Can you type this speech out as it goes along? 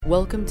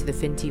Welcome to the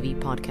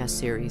FinTV podcast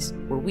series,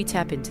 where we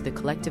tap into the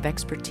collective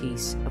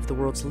expertise of the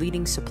world's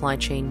leading supply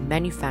chain,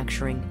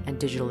 manufacturing, and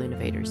digital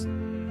innovators.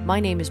 My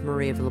name is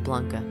Maria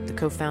Villablanca, the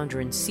co-founder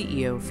and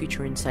CEO of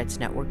Future Insights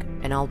Network,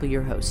 and I'll be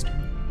your host.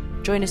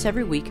 Join us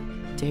every week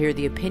to hear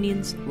the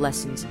opinions,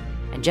 lessons,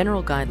 and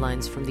general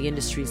guidelines from the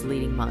industry's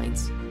leading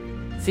minds.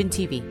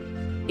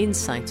 FinTV,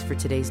 insights for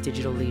today's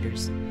digital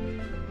leaders.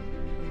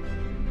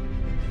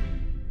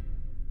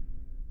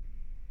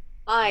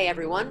 Hi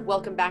everyone,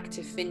 welcome back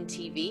to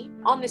FinTV.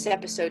 On this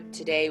episode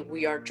today,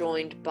 we are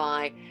joined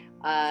by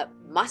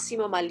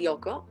Massimo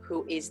Magliocco,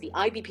 who is the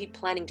IBP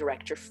Planning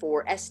Director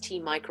for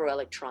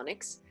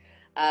STMicroelectronics.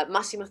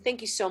 Massimo,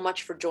 thank you so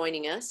much for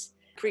joining us.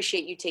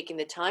 Appreciate you taking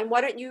the time. Why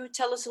don't you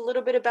tell us a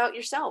little bit about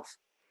yourself?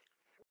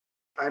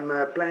 I'm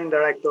a planning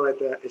director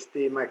at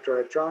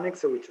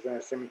STMicroelectronics, which is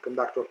a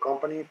semiconductor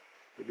company.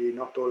 Maybe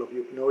not all of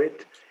you know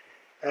it.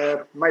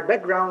 My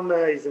background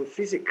is in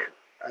physics.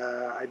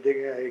 I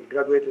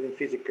graduated in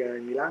physics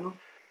in Milano,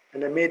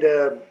 and I made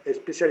a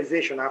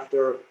specialization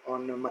after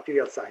on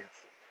material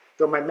science.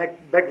 So my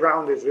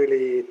background is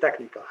really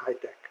technical, high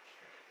tech.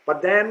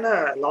 But then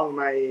along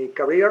my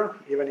career,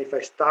 even if I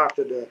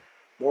started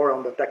more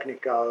on the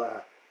technical,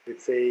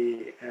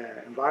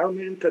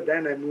 environment,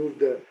 then I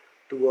moved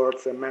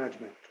towards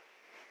management.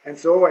 And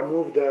so I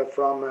moved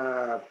from,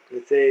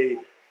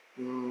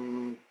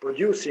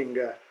 producing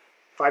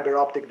fiber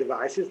optic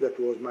devices. That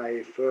was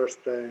my first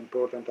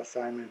important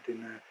assignment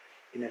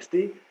in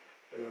ST,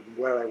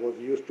 where I was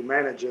used to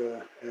manage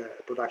a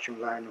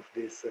production line of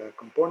these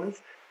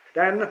components.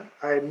 Then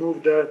I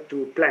moved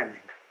to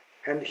planning.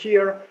 And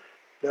here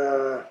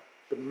the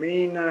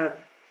main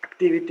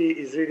activity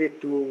is really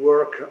to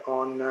work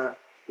on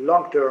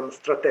long-term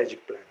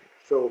strategic planning.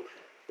 So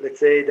let's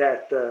say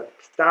that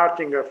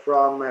starting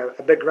from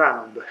a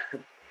background,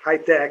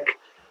 high-tech,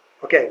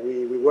 okay,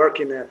 we work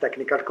in a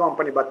technical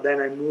company, but then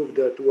I moved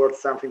towards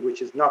something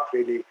which is not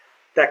really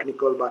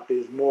technical, but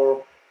is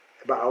more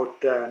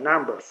about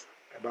numbers,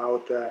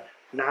 about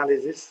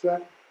analysis,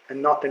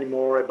 and not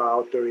anymore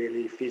about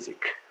really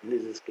physics.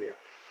 This is clear.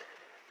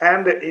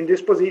 And in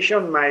this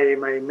position, my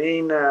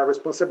main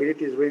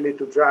responsibility is really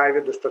to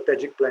drive the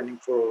strategic planning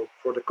for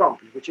the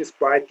company, which is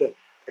quite a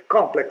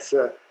complex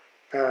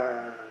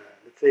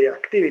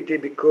activity,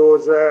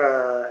 because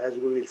as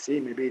we will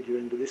see maybe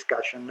during the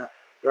discussion,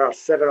 there are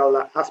several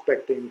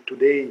aspects in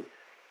today's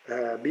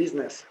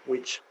business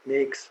which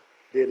makes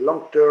the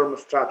long-term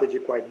strategy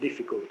quite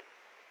difficult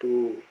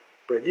to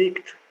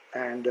predict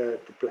and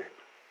to plan.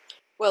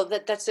 Well,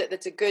 that's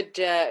a good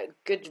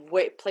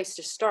place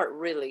to start,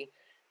 really.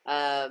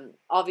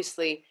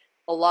 Obviously,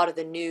 a lot of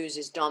the news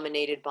is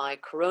dominated by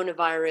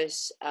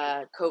coronavirus,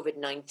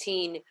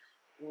 COVID-19,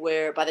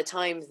 where by the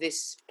time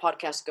this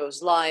podcast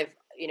goes live,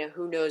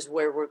 who knows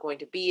where we're going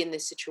to be in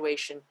this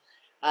situation.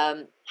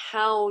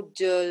 How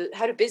do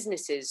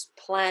businesses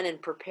plan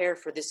and prepare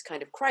for this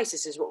kind of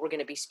crisis is what we're going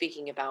to be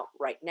speaking about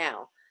right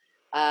now.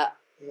 Not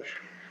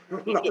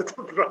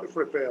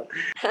prepare.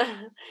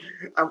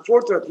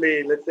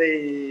 Unfortunately, let's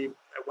say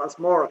once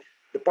more,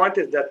 the point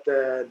is that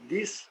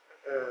this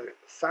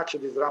such a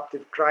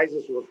disruptive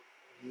crisis was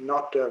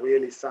not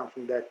really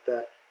something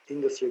that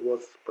industry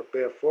was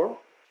prepared for.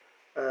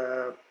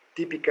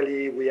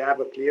 Typically, we have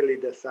clearly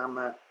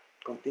some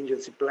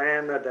contingency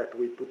plan that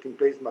we put in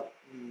place, but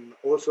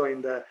also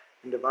in the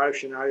various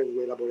scenarios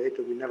we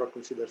elaborated, we never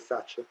considered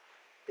such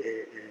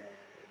a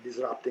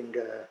disrupting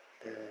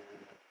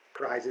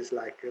crisis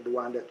like the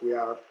one that we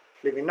are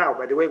living now.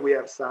 By the way, we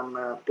have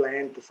some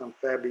plant, some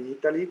fab in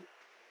Italy,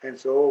 and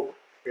so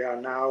we are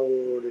now,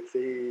 let's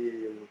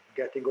say,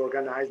 getting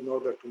organized in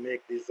order to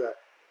make this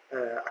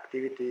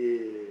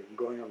activity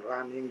going on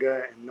running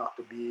and not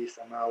to be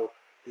somehow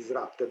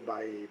disrupted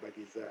by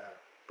this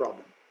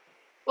problem.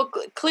 Well,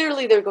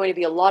 clearly there are going to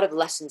be a lot of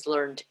lessons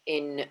learned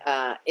in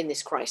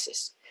this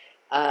crisis.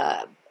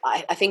 I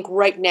think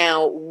right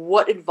now,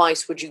 what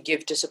advice would you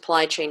give to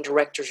supply chain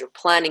directors or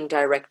planning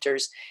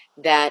directors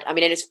that, and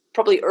it's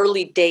probably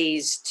early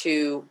days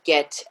to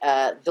get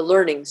the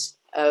learnings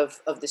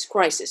of this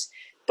crisis,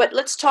 but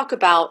let's talk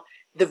about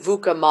the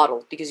VUCA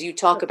model, because you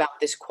talk about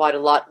this quite a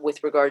lot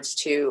with regards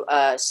to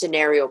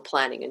scenario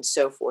planning and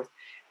so forth.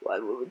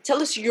 Tell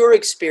us your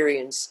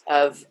experience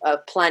of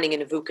planning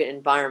in a VUCA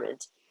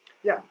environment.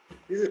 Yeah,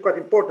 this is quite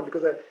important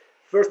because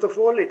first of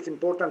all, it's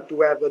important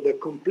to have the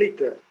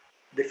complete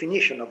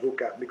definition of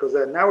VUCA, because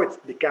now it's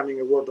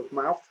becoming a word of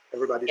mouth.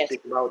 Everybody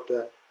speaks about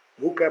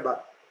VUCA,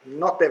 but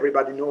not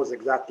everybody knows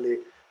exactly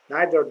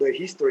neither the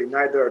history,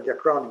 neither the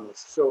acronyms.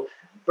 So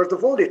first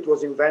of all, it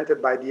was invented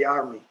by the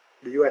Army,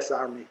 the US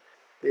Army.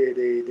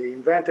 They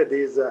invented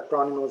these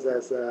acronyms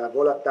as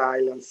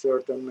volatile,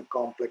 uncertain,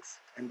 complex,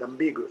 and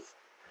ambiguous.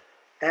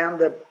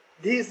 And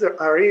these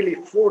are really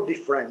four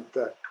different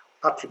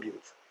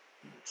attributes.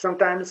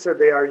 Sometimes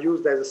they are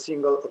used as a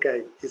single,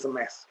 it's a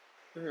mess.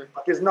 Mm-hmm.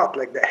 But it's not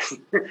like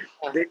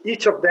that.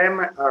 Each of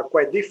them are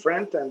quite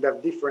different and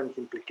have different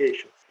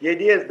implications. The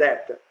idea is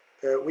that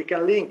we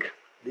can link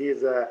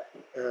these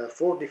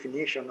four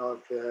definitions of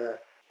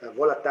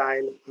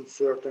volatile,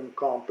 uncertain,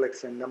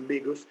 complex, and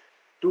ambiguous,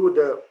 to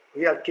the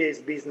real case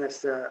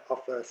business of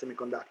a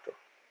semiconductor.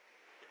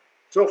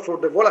 So for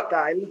the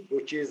volatile,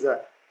 which is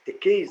a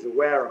case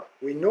where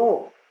we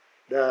know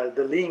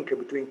the link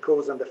between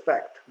cause and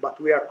effect, but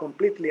we are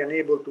completely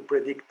unable to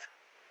predict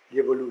the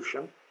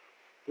evolution,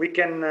 we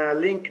can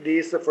link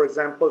this, for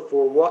example,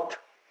 for what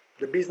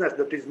the business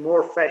that is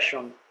more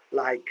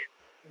fashion-like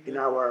in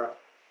our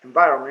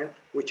environment,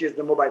 which is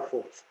the mobile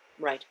phones.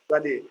 Right.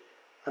 But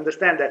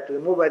understand that the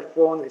mobile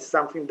phone is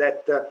something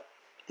that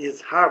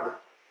is hard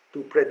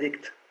to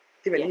predict,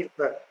 even if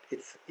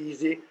it's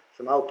easy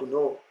somehow to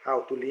know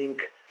how to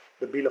link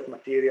the bill of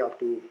material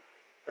to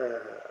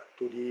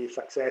the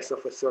success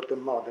of a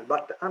certain model.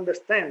 But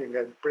understanding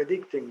and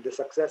predicting the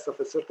success of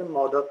a certain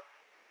model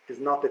is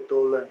not at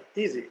all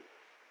easy.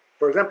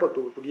 For example,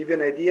 to give you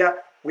an idea,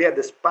 we had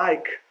a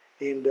spike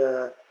in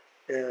the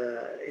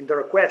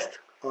request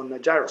on the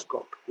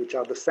gyroscope, which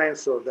are the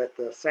sensors that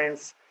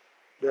sense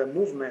the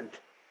movement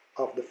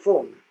of the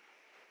phone.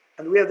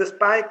 And we had a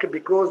spike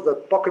because the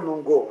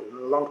Pokemon Go,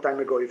 a long time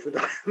ago, if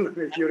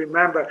you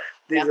remember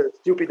this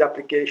stupid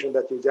application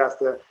that you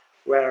just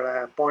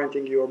were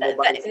pointing your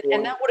mobile phone.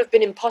 And that would have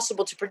been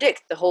impossible to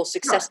predict, the whole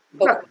success of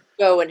Pokemon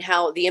Go and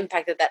how the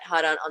impact that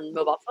had on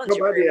mobile phones.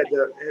 Nobody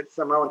had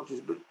some amount,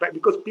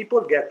 because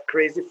people get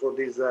crazy for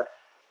this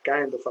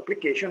kind of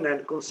application,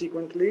 and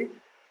consequently,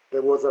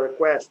 there was a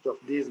request of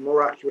this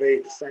more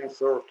accurate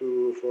sensor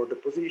for the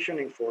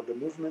positioning, for the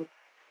movement.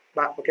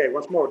 But okay,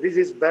 once more, this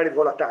is very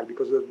volatile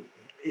because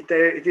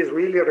it is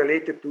really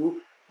related to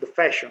the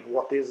fashion,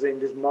 what is in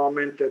this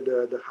moment,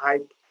 the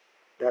hype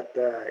that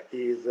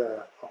is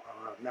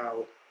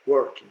now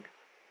working.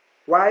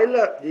 While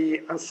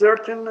the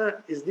uncertain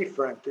is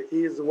different,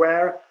 is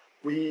where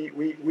we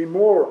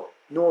more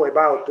know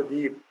about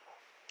the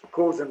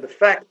cause and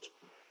effect,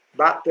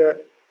 but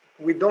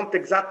we don't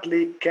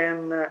exactly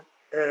can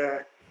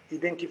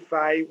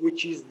identify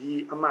which is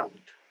the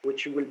amount,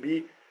 which will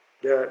be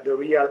the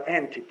real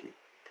entity.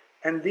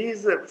 And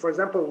these, for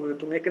example,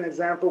 to make an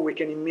example, we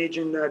can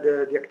imagine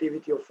the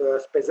activity of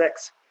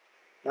SpaceX.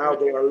 Now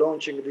they are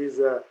launching this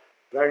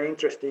very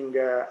interesting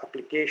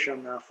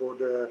application for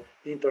the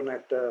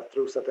internet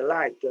through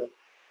satellite.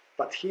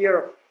 But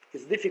here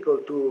it's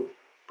difficult to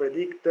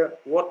predict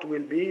what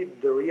will be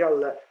the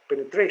real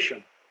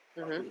penetration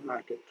of this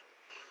market.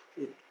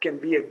 It can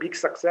be a big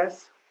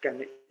success,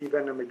 can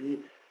even maybe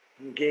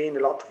gain a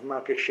lot of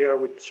market share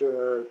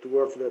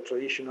towards the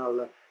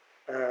traditional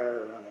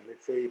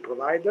let's say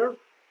provider,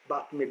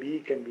 but maybe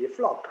it can be a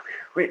flop.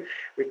 we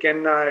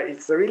can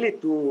it's really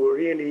to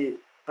really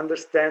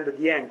understand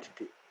the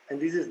entity, and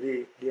this is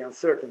the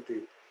uncertainty,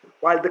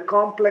 while the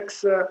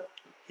complex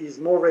is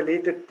more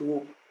related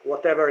to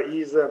whatever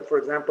is for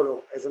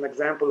example, as an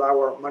example,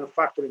 our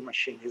manufacturing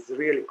machine is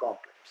really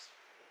complex.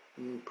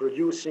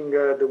 Producing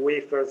the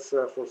wafers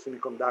for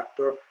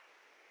semiconductor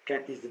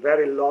is a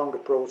very long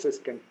process,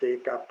 can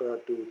take up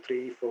to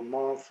 3-4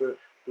 months,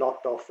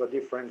 lot of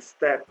different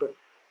steps.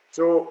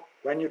 So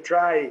when you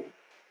try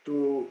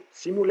to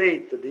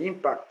simulate the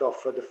impact of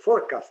the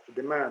forecast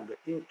demand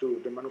into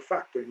the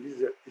manufacturing,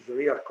 this is a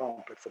real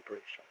complex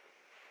operation.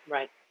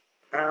 Right.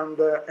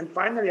 And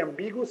finally,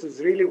 ambiguous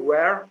is really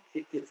where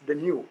it's the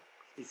new.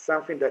 It's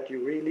something that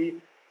you really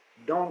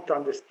don't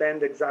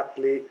understand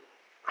exactly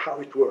how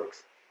it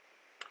works.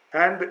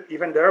 And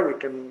even there we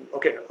can,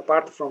 okay,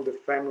 apart from the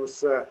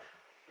famous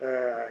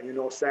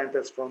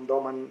sentence from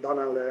Donald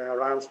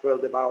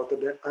Rumsfeld about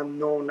the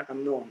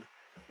unknown,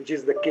 which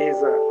is the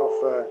case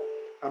of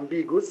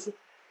ambiguous.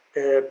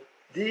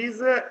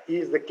 This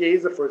is the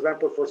case, for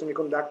example, for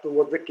semiconductor,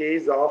 was the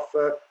case of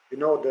the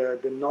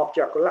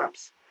Nokia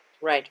collapse,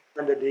 right,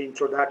 and the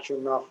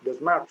introduction of the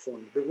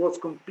smartphone. It was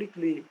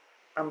completely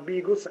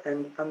ambiguous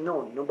and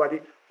unknown. Nobody,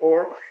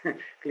 or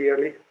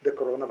clearly the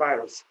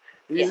coronavirus.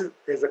 This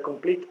is a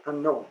complete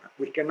unknown.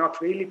 We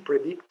cannot really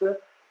predict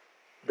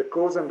the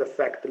cause and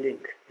effect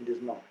link in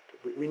this moment.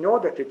 We know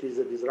that it is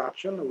a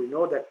disruption. We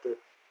know that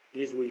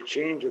this will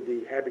change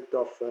the habit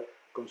of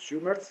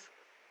consumers,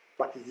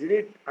 but it's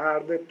really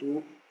hard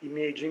to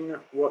imagine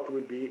what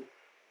will be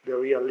the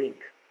real link.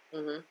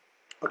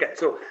 Okay,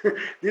 so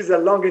this is a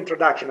long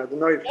introduction. I don't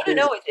know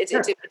if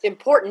it's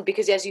important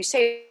because, as you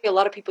say, a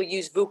lot of people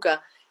use VUCA,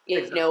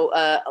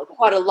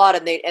 quite a lot,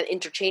 and they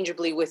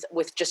interchangeably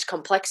with just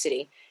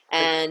complexity,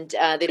 and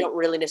they don't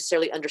really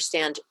necessarily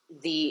understand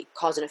the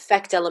cause and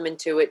effect element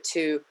to it,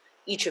 to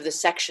each of the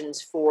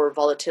sections for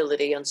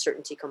volatility,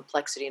 uncertainty,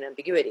 complexity, and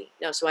ambiguity.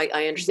 No, so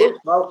I understand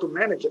how to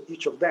manage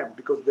each of them,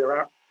 because there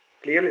are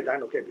clearly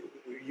then, okay,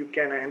 you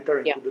can enter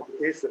into the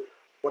details.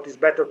 What is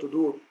better to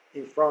do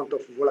in front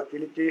of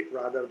volatility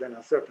rather than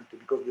uncertainty,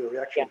 because the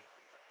reaction.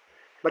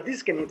 But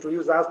this can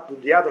introduce us to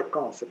the other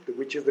concept,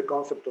 which is the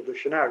concept of the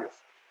scenarios,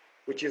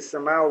 which is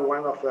somehow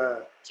one of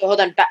So hold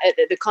on,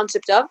 the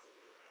concept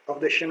of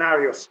the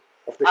scenarios,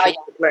 of the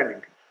scenario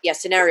planning. Yeah,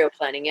 scenario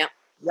planning, yeah.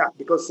 Yeah,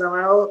 because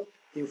somehow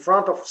in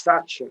front of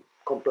such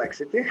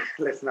complexity,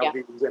 let's now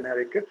be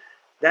generic,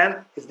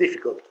 then it's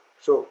difficult.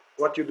 So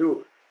what you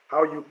do,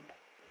 how you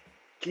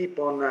keep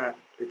on,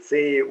 let's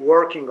say,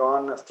 working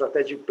on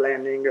strategic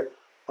planning,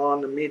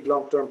 on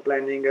mid-long-term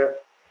planning,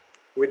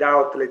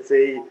 without, let's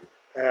say,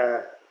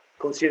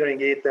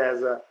 considering it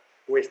as a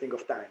wasting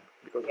of time.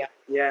 Because at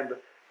the end,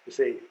 you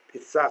say,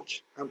 it's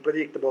such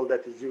unpredictable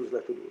that it's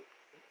useless to do it.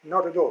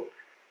 Not at all.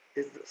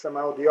 It's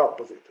somehow the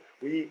opposite.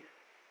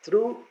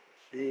 Through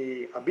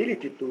the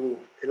ability to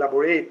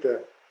elaborate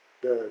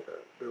the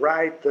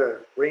right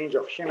range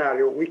of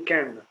scenario, we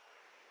can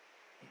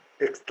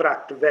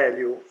extract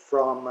value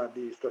from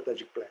the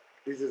strategic plan.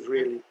 This is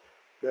really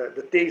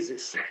the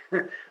thesis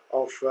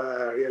of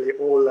really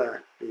all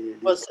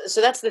well,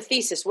 so that's the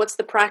thesis. What's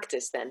the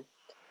practice then?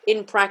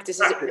 In practice,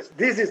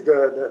 this is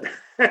the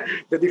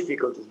the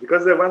difficulties,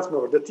 because once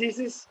more, the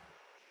thesis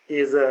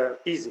is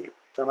easy.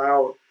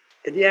 Somehow,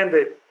 at the end,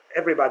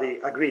 everybody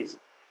agrees.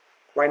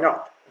 Why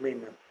not? I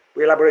mean,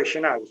 we elaborate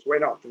scenarios. Why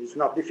not? It's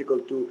not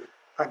difficult to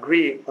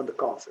agree on the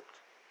concept.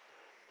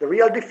 The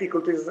real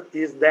difficulty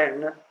is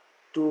then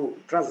to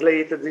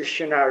translate this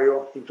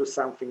scenario into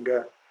something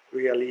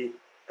really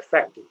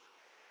effective.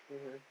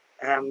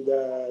 And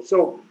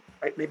so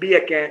maybe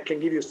I can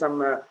give you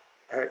some,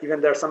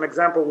 even there's some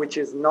example which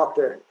is not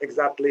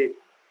exactly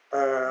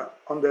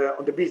on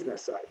the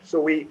business side. So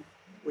we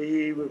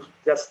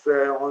just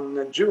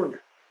on June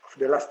of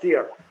the last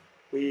year,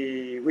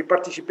 we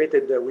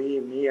participated,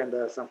 me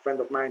and some friend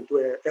of mine,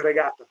 to a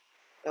regatta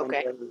on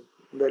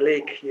the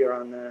lake here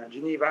on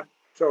Geneva.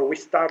 So we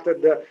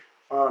started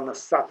on a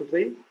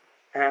Saturday,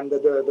 and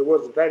there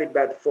was very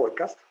bad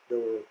forecast.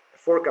 The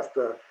forecast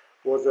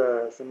was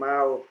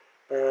somehow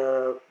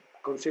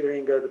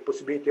considering the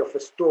possibility of a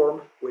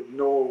storm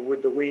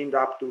with the wind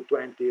up to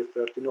 20,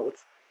 30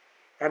 knots.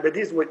 And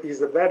this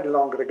is a very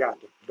long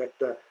regatta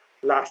that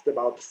lasts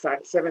about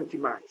 70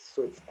 miles,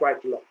 so it's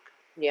quite long.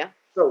 Yeah.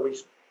 So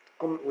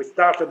we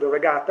started the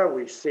regatta,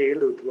 we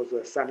sailed, it was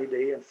a sunny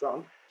day and so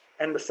on,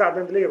 and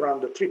suddenly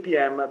around 3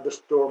 p.m. the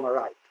storm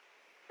arrived.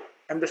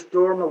 And the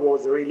storm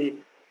was really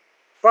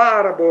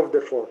far above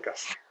the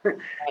forecast,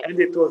 and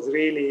it was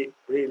really,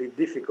 really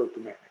difficult to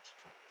manage.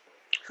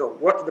 So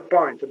what's the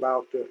point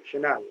about the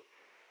scenario?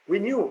 We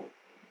knew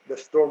the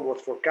storm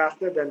was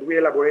forecasted, and we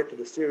elaborated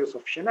a series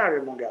of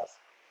scenarios among us.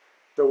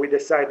 So we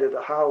decided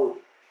how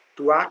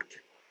to act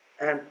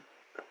and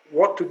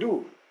what to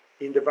do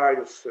in the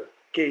various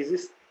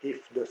cases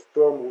if the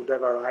storm would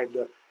have arrived,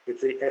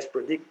 let's say, as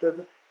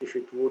predicted, if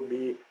it would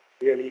be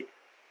really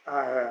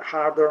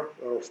harder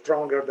or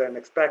stronger than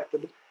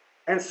expected.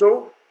 And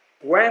so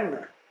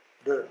when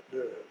the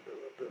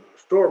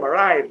storm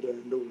arrived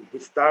and we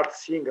start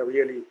seeing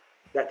really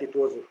that it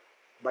was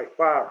by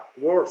far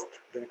worse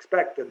than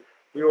expected,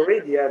 we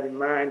already had in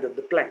mind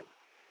the plan.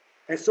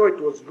 And so it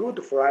was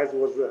good for us. It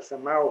was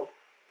somehow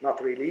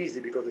not really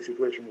easy, because the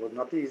situation was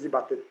not easy,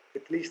 but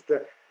at least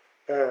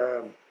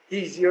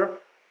easier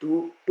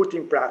to put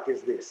in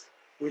practice this,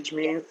 which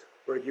means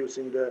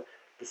reducing the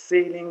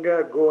sailing,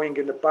 going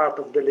in the part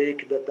of the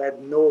lake that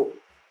had no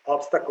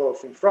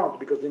obstacles in front,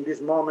 because in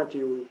this moment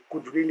you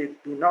could really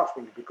do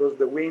nothing, because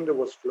the wind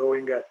was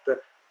flowing at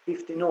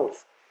 50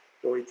 knots.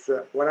 So it's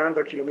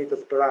 100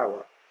 kilometers per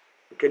hour.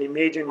 You can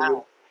imagine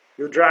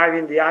you drive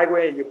in the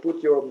highway, you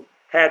put your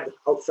head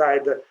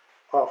outside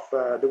of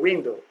the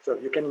window. So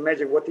you can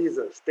imagine what is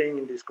staying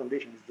in these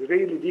conditions. It's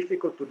really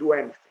difficult to do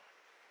anything.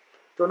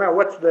 So now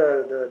what's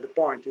the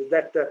point? Is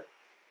that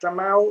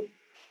somehow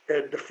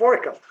the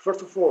forecast,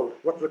 first of all,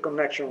 what's the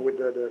connection with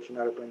the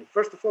scenario planning?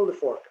 First of all, the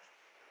forecast.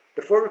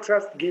 The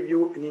forecast gives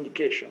you an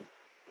indication.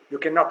 You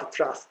cannot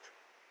trust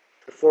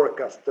the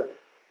forecast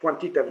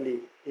quantitatively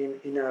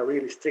in a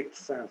really strict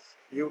sense.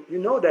 You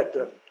know that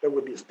there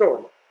will be a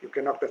storm. You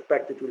cannot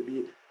expect it will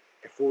be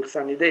a full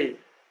sunny day,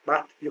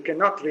 but you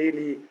cannot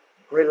really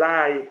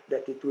rely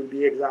that it will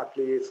be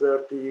exactly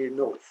 30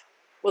 knots.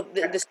 Well,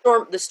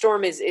 the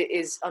storm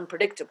is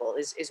unpredictable,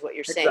 is what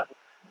you're saying. Exactly.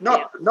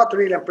 Not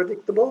really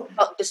unpredictable.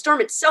 Well, the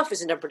storm itself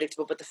isn't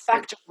unpredictable, but the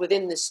factor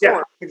within the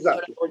storm,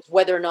 exactly. So in other words,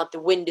 whether or not the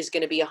wind is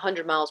going to be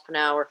 100 miles per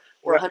hour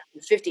or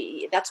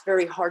 150, that's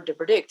very hard to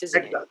predict,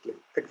 isn't it?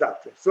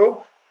 Exactly.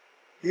 So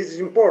this is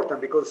important,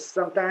 because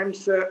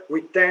sometimes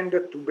we tend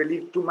to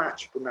believe too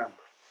much to numbers,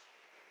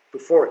 to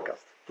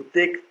forecast, to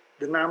take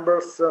the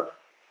numbers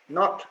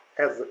not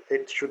as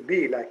it should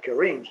be, like a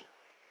range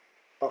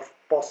of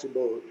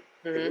possible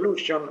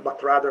evolution,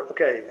 but rather,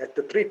 okay, at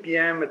the 3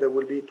 p.m. there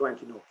will be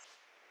 20 knots.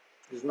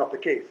 This is not the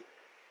case.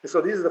 And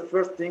so this is the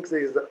first thing,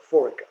 is the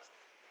forecast.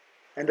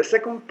 And the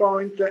second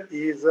point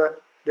is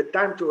the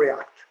time to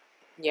react.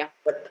 Yeah.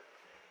 But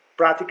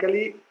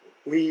practically,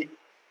 we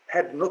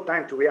had no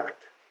time to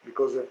react,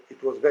 because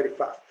it was very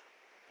fast.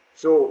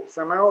 So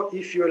somehow,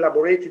 if you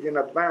elaborated in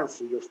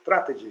advance your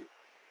strategy,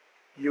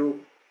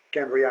 you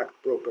can react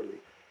properly.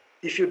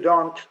 If you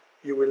don't,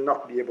 you will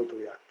not be able to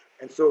react.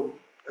 And so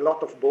a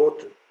lot of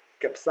boats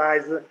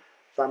capsized,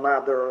 some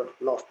other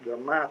lost their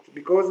mat,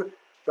 because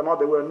somehow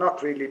they were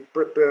not really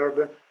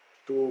prepared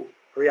to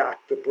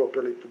react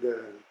properly to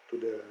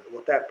the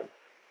what happened.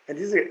 And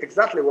this is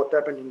exactly what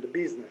happened in the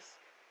business.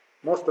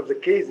 Most of the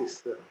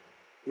cases,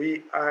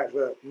 we have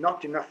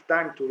not enough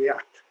time to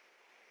react,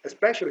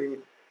 especially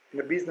in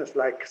a business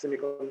like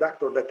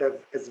semiconductor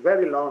that has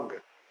very long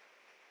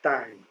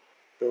time.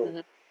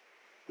 So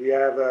we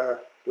have a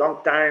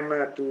long time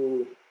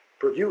to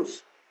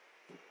produce,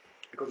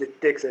 because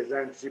it takes, as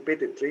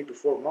anticipated, 3 to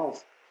 4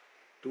 months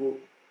to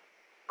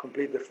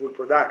complete the full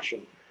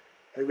production.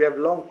 And we have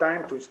long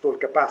time to install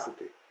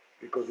capacity,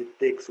 because it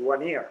takes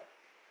 1 year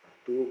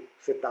to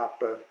set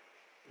up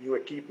new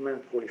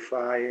equipment,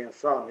 qualify, and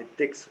so on. It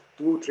takes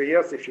 2, 3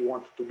 years if you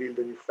want to build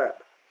a new fab.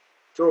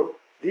 So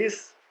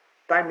this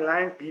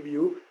timeline gives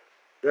you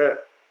the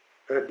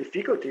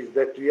difficulties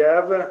that you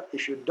have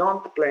if you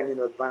don't plan in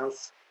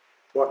advance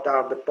what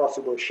are the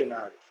possible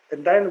scenarios.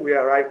 And then we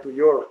arrive to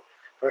your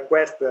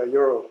request,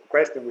 your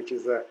question, which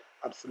is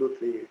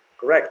absolutely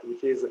correct,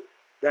 which is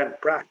then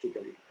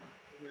practically.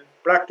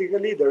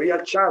 Practically, the real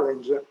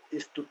challenge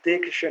is to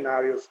take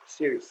scenarios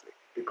seriously,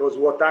 because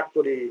what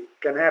actually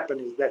can happen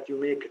is that you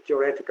make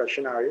theoretical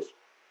scenarios,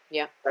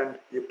 and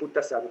you put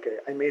aside, okay,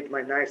 I made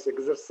my nice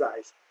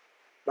exercise,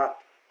 but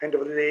end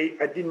of the day,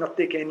 I did not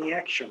take any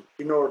action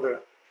in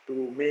order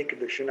to make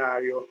the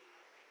scenario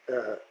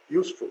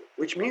useful,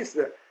 which means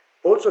that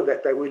also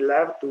that I will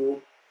have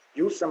to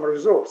use some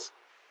resource,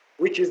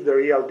 which is the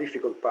real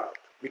difficult part,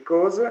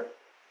 because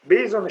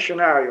based on a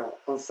scenario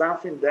on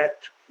something that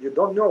you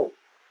don't know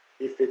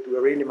if it will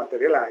really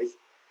materialize,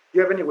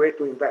 you have any way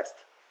to invest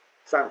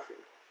something.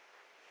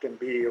 It can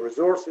be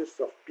resources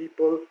of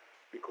people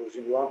because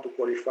you want to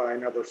qualify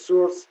another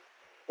source,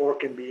 or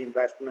can be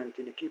investment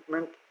in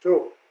equipment.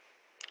 So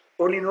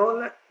all in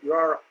all, you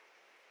are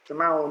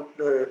somehow,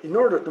 in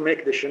order to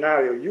make the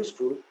scenario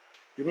useful,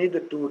 you need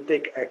to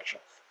take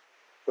actions.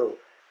 So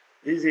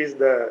this is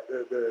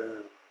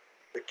the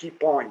key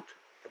point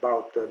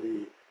about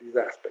this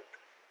aspect.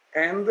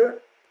 And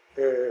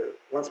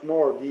once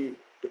more, the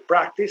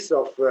practice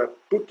of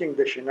putting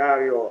the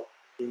scenario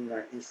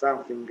in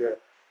something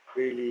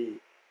really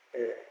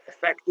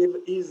effective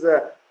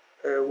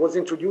was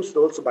introduced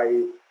also by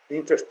an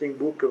interesting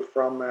book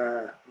from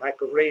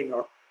Michael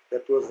Raynor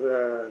that was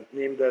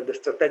named The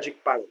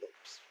Strategic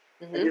Paradox.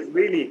 And it's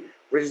really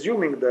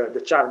resuming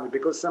the challenge,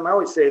 because somehow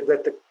it says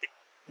that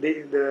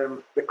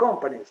the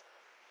companies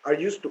are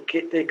used to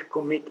take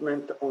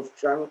commitment on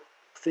some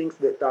things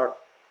that are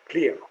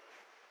clear,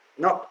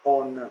 not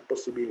on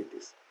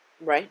possibilities.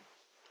 Right.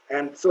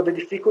 And so the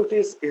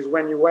difficulties is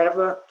when you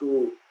have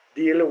to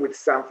deal with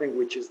something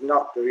which is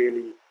not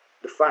really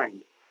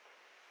defined.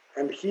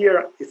 And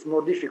here it's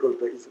more difficult,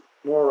 it's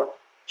more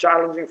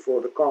challenging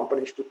for the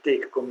companies to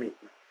take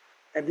commitment.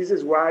 And this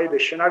is why the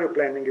scenario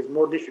planning is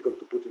more difficult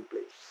to put in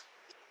place,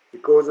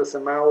 because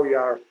somehow we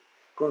are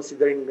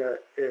considering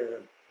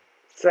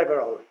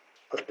several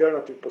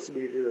alternative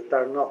possibilities that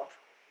are not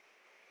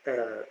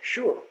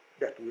sure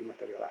that will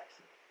materialize.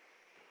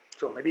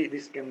 So maybe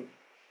this can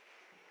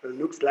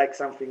looks like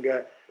something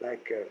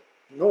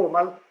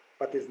normal,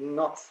 but is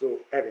not so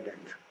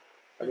evident.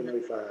 I don't know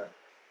if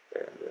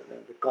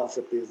the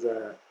concept is.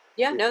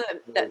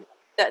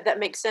 That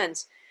makes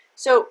sense.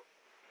 So,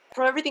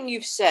 from everything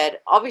you've said,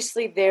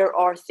 obviously there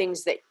are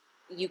things that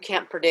you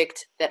can't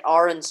predict, that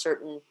are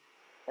uncertain,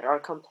 that are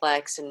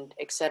complex, and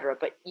etc.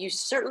 But you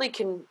certainly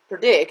can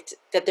predict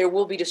that there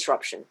will be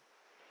disruption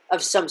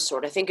of some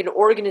sort. I think an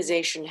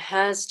organization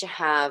has to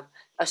have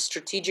a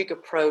strategic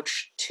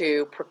approach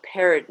to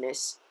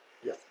preparedness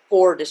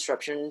for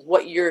disruption.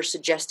 What you're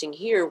suggesting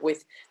here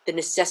with the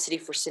necessity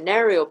for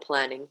scenario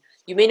planning,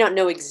 you may not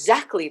know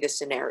exactly the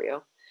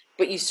scenario,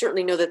 but you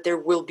certainly know that there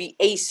will be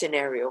a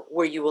scenario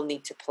where you will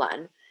need to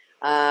plan,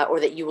 or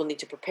that you will need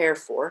to prepare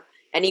for.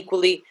 And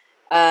equally,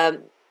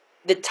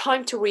 the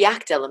time to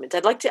react element.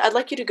 I'd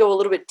like you to go a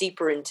little bit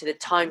deeper into the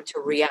time to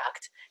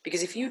react,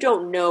 because if you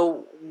don't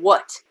know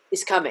what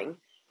is coming,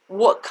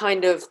 what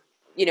kind of,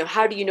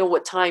 how do you know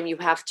what time you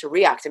have to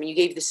react? I mean, you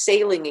gave the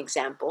sailing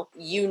example.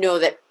 You know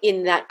that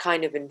in that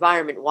kind of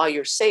environment, while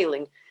you're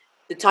sailing,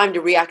 the time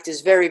to react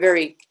is very,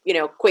 very,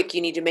 quick.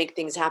 You need to make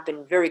things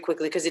happen very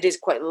quickly, because it is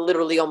quite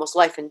literally almost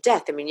life and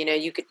death. I mean,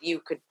 you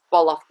could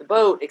fall off the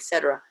boat,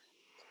 etc.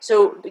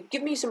 So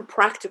give me some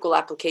practical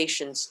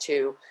applications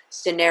to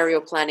scenario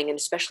planning, and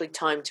especially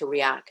time to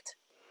react.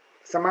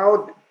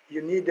 Somehow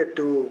you needed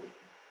to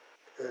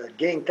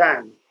gain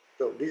time.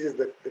 So this is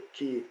the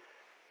key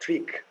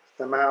trick,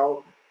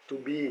 somehow to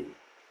be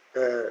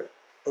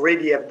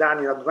already have done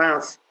in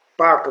advance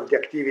part of the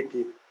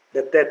activity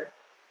that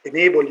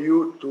enable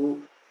you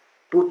to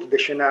put the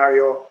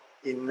scenario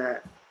in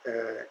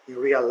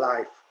real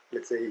life,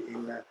 let's say,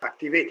 in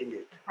activating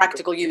it.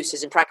 Practical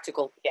uses and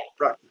practical,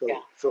 Practical. Yeah.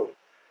 So,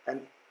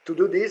 and to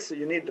do this,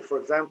 you need, for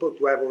example,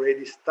 to have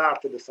already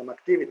started some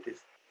activities.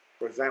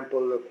 For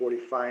example,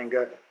 qualifying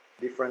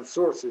different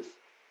sources,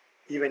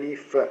 even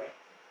if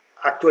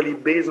actually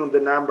based on the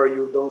number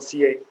you don't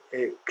see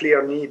a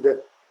clear need,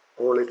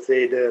 or let's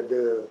say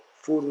the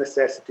full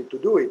necessity to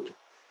do it.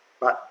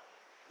 But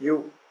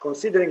you,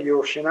 considering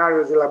your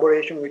scenarios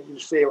elaboration, you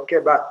say, okay,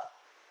 but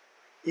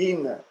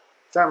in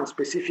some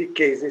specific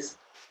cases,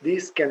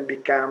 this can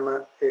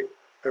become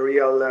a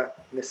real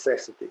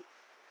necessity.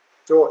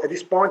 So at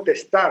this point, I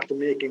start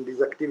making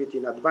this activity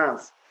in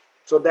advance,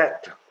 so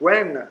that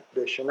when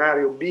the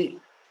scenario B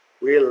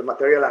will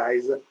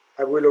materialize,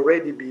 I will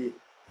already be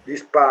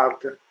this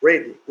part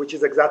ready, which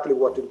is exactly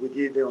what we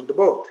did on the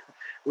boat.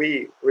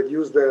 We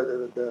reduced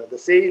the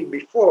sail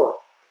before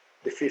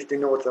the 50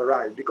 knots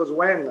arrive, because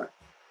when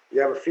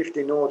you have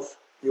 50 knots,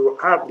 you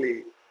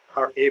hardly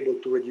are able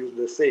to reduce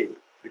the sail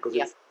because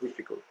Yeah. it's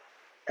difficult.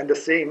 And the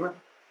same,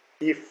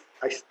 if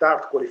I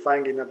start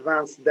qualifying in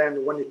advance,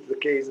 then when it's the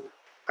case,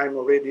 I'm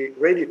already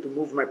ready to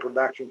move my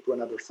production to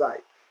another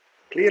site.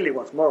 Clearly,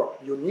 once more,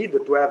 you need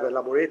to have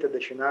elaborated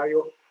the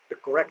scenario, the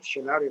correct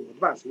scenario in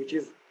advance, which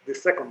is the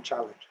second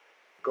challenge.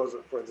 Because,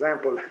 for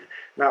example,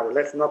 now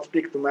let's not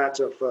speak too much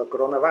of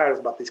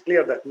coronavirus, but it's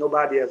clear that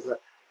nobody has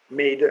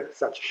made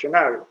such a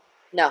scenario.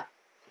 No.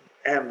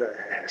 And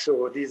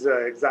so this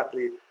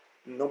exactly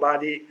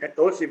nobody, and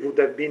also it would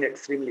have been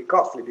extremely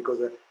costly, because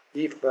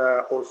if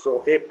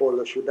also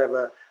Apple should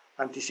have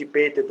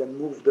anticipated and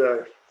moved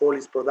all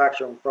its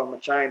production from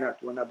China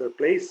to another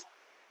place,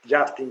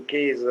 just in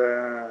case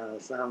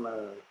some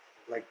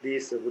like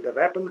this would have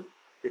happened,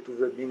 it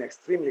would have been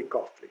extremely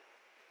costly.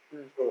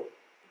 Mm. So,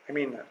 I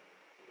mean,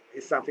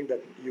 it's something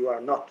that you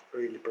are not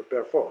really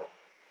prepared for.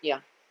 Yeah.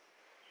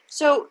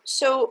 So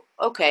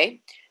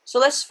okay. So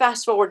let's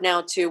fast forward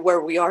now to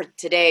where we are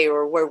today,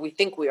 or where we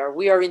think we are.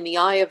 We are in the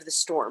eye of the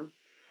storm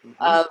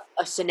of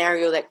a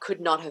scenario that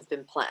could not have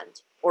been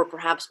planned. Or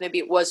perhaps maybe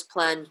it was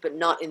planned, but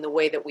not in the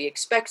way that we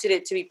expected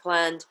it to be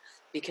planned,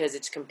 because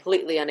it's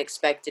completely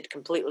unexpected,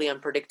 completely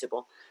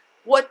unpredictable.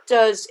 What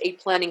does a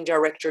planning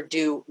director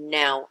do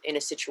now in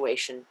a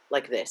situation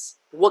like this?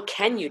 What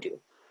can you do?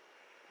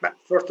 But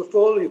first of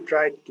all, you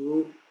try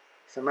to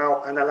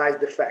somehow analyze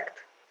the fact,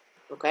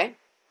 Okay.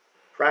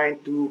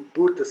 trying to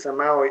put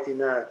somehow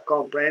in a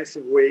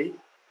comprehensive way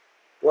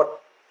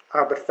what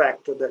are the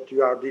factors that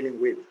you are dealing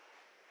with.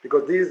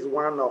 Because this is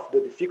one of the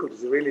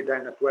difficulties, really,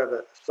 then to have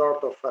a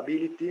sort of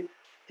ability,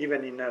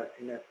 even in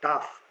a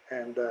tough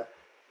and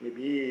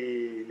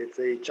maybe, let's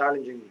say,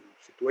 challenging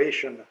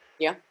situation,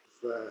 Yeah.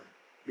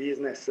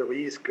 business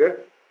risk,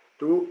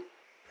 to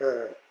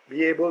uh,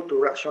 be able to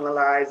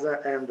rationalize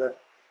and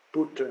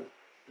put,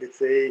 let's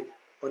say,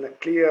 on a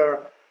clear,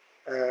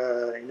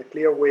 in a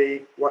clear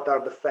way, what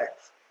are the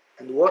facts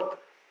and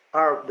what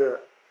are the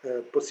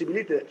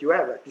possibilities that you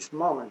have at this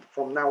moment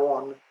from now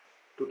on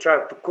to try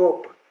to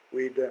cope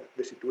with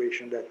the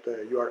situation that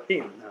you are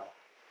in now.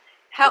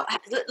 How?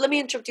 Let me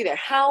interrupt you there.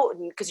 How?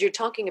 Because you're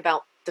talking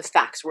about the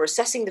facts. We're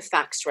assessing the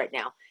facts right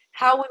now.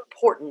 How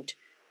important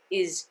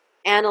is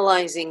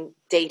analyzing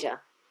data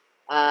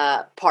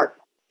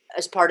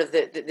as part of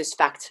this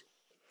fact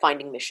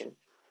finding mission?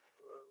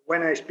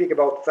 When I speak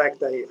about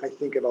fact, I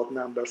think about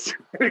numbers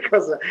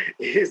because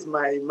it is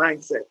my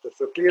mindset.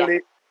 So Yeah.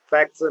 clearly,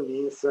 facts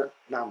means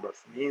numbers,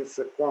 means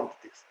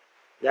quantities.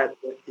 Yeah. That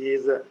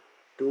is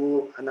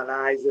to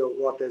analyze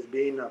what has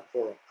been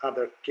for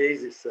other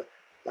cases,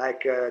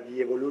 like the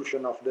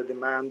evolution of the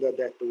demand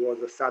that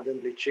was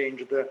suddenly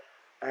changed,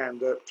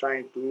 and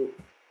trying to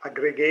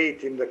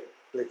aggregate in the,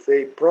 let's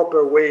say,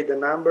 proper way the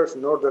numbers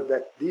in order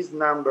that these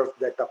numbers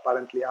that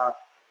apparently are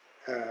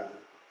uh,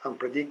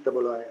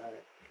 unpredictable,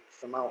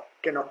 somehow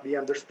cannot be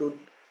understood,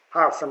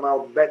 are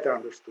somehow better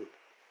understood.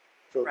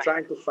 So Right.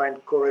 trying to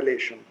find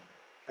correlation.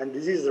 And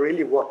this is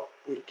really what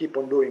we keep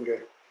on doing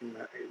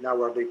in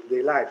our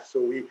day-to-day life. So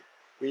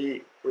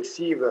we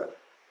receive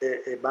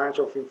a bunch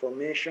of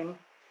information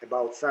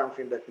about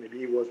something that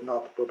maybe was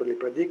not properly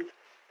predicted,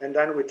 and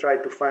then we try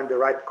to find the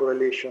right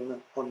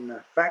correlation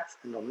on facts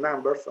and on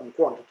numbers, on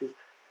quantities,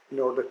 in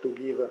order to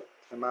give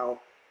somehow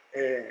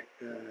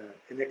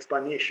an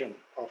explanation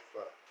of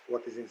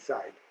what is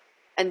inside.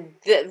 And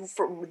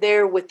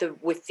there with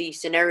the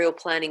scenario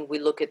planning, we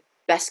look at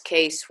best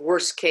case,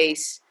 worst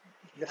case.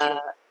 Yes,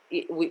 sir.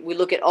 We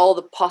look at all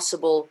the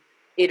possible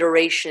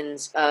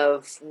iterations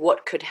of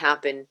what could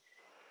happen,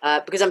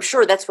 because I'm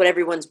sure that's what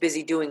everyone's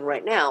busy doing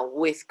right now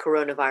with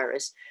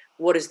coronavirus.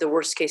 What is the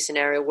worst case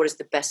scenario? What is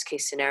the best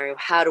case scenario?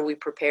 How do we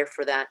prepare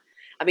for that?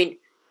 I mean,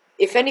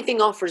 if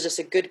anything offers us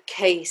a good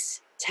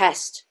case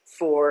test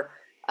for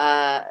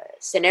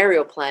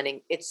scenario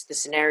planning, it's the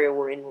scenario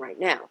we're in right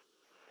now.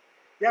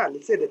 Yeah,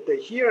 let's say that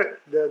here,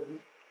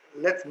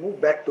 let's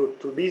move back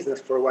to business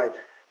for a while.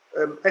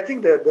 I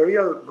think the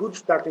real good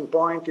starting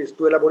point is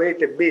to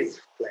elaborate a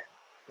base plan.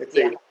 Let's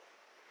Yeah. say,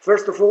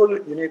 first of all,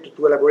 you need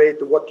to elaborate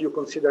what you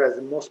consider as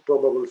the most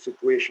probable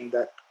situation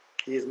that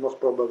is most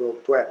probable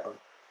to happen.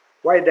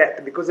 Why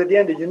that? Because at the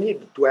end, you need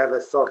to have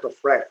a sort of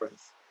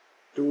reference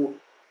to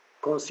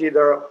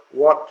consider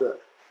what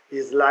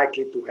is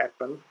likely to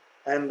happen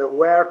and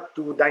where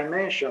to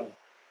dimension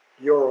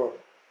your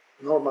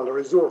normal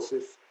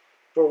resources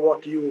for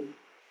what you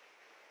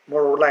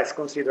more or less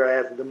consider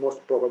as the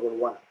most probable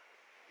one.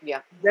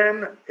 Yeah.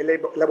 Then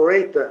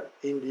elaborate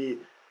in the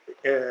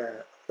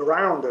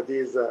around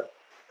this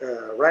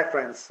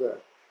reference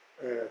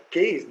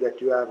case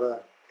that you have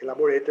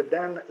elaborated.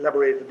 Then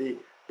elaborate the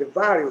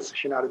various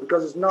scenarios,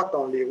 because it's not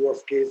only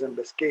worst case and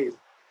best case.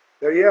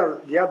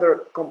 The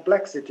other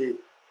complexity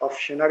of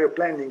scenario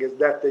planning is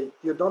that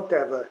you don't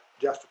have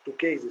just two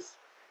cases.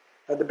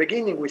 At the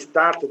beginning, we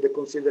started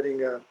considering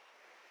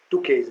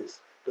two cases,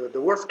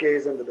 the worst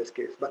case and the best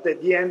case. But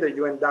at the end,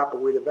 you end up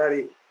with a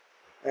very,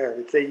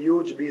 let's say,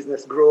 huge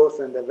business growth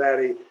and a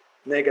very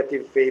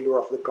negative failure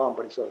of the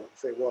company. So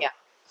say, well,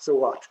 so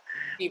what?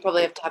 You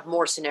probably have to have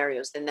more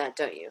scenarios than that,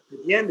 don't you?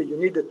 At the end, you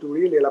need to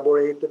really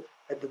elaborate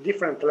at the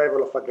different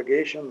level of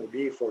aggregation,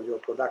 maybe for your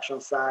production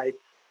side,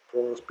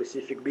 for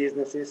specific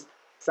businesses,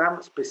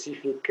 some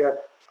specific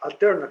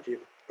alternative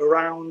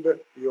around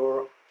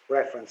your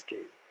reference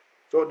case.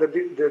 So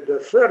the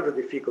third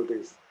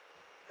difficulties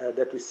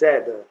that we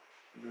said,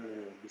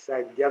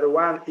 besides the other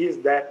one, is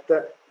that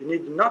you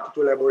need not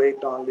to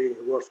elaborate only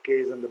worst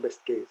case and the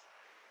best case,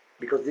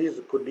 because this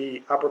could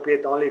be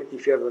appropriate only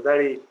if you have a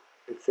very,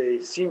 let's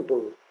say,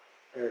 simple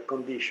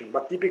condition.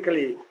 But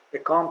typically, a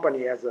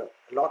company has a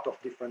lot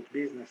of different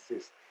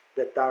businesses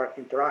that are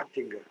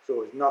interacting,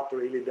 so it's not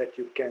really that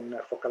you can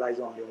focalize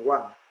only on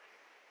one.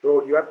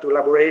 So you have to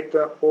elaborate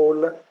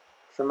all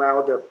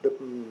somehow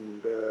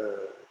the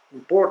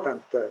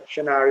important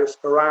scenarios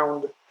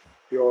around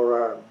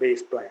your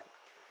base plan.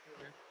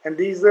 And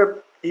this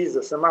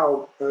is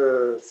somehow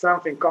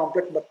something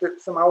complex, but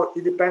somehow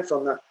it depends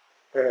on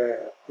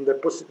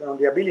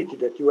the ability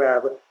that you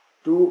have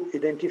to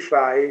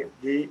identify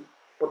the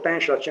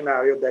potential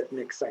scenario that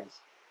makes sense.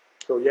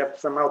 So you have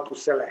somehow to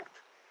select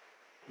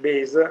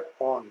based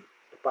on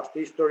the past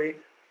history,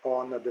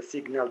 on the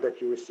signal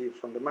that you receive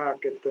from the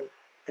market.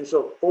 And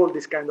so all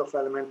these kind of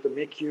elements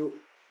make you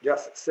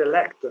just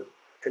select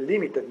a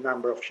limited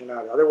number of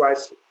scenarios.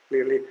 Otherwise,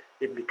 clearly,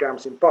 it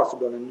becomes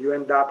impossible, and you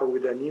end up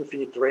with an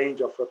infinite range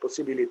of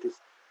possibilities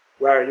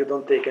where you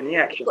don't take any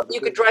action. Well,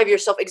 you could drive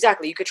yourself,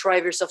 exactly, you could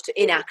drive yourself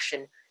to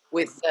inaction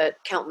with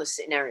countless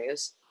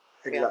scenarios.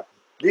 Exactly. Yeah.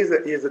 This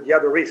is the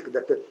other risk,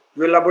 that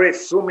you elaborate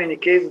so many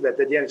cases that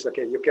at the end it's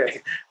okay,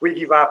 we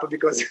give up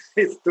because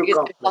it's too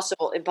complex.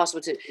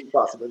 Impossible to.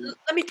 Impossible.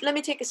 Let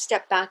me take a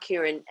step back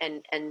here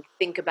and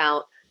think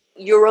about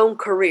your own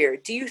career.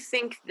 Do you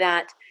think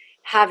that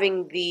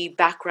having the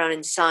background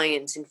in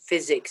science and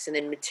physics and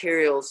then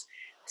materials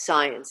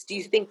science, do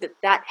you think that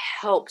that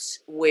helps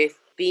with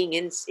being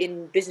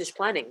in business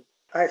planning?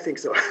 I think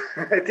so.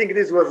 I think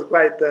this was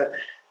quite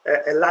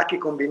a lucky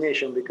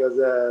combination, because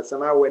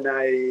somehow when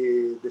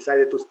I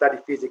decided to study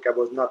physics, I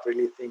was not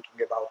really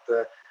thinking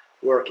about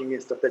working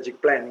in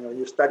strategic planning. When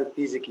you study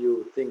physics,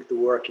 you think to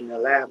work in a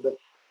lab,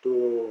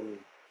 to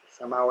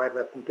somehow have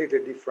a completely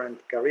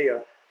different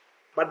career.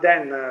 But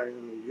then,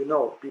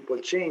 people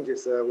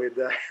changes with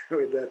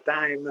the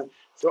time.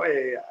 So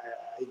I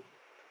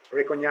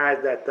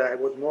recognized that I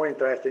was more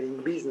interested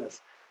in business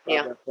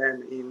rather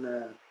than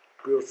in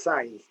pure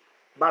science.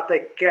 But I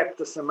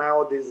kept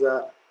somehow this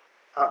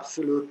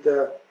absolute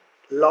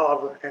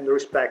love and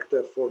respect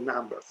for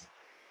numbers,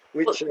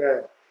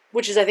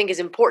 which is, I think, is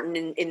important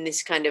in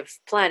this kind of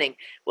planning.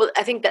 Well,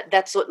 I think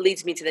that's what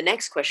leads me to the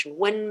next question.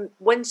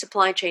 When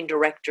supply chain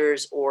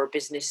directors or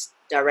business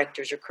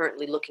directors are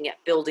currently looking at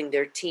building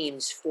their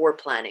teams for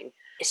planning,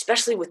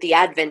 especially with the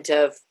advent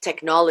of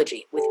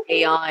technology, with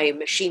AI,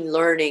 machine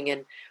learning,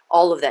 and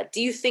all of that,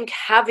 do you think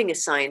having a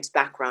science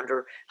background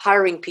or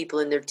hiring people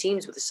in their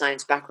teams with a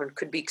science background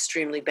could be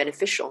extremely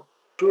beneficial?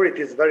 Sure, it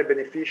is very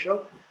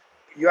beneficial.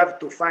 You have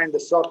to find a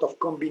sort of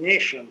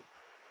combination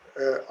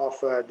of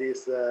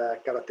this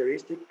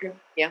characteristic.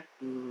 Yeah.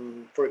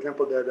 For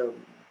example, the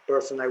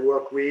person I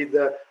work with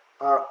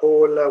are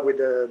all with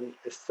a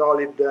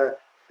solid,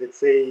 let's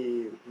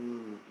say,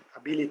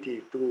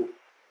 ability to,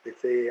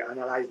 let's say,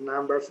 analyze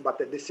numbers,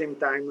 but at the same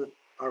time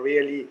are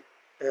really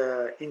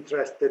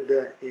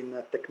interested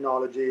in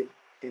technology,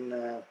 in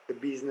the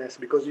business,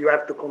 because you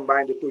have to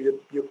combine the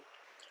two.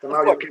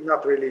 Somehow you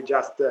cannot really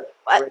just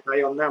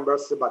rely on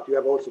numbers, but you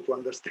have also to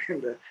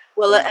understand.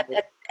 Well,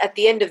 at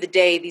the end of the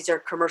day, these are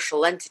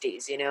commercial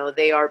entities.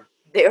 They are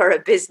a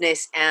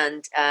business,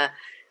 and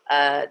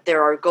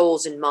there are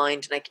goals in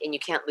mind, and you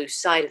can't lose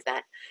sight of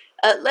that.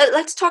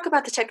 Let's talk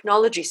about the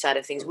technology side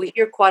of things. We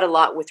hear quite a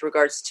lot with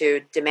regards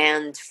to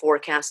demand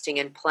forecasting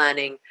and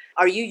planning.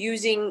 Are you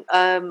using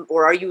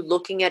or are you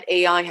looking at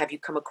AI? Have you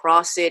come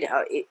across it?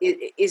 Are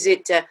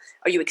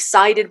you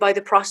excited by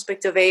the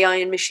prospect of AI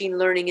and machine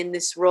learning in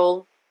this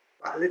role?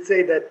 Let's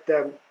say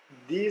that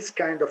this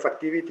kind of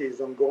activity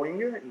is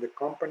ongoing in the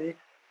company,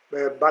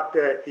 but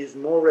is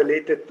more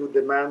related to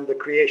demand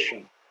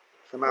creation,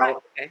 somehow,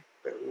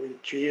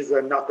 which is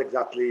not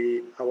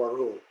exactly our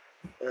role.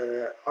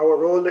 Our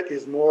role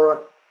is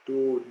more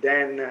to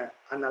then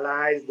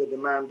analyze the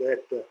demand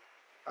that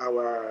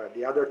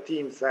the other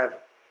teams have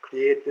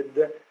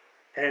created,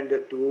 and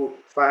to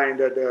find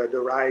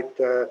the right,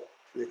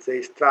 let's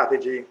say,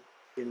 strategy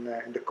in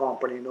the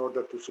company in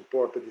order to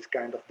support this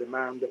kind of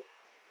demand.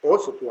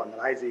 Also to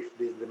analyze if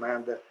this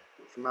demand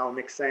somehow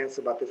makes sense,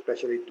 but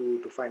especially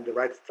to find the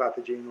right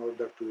strategy in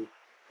order to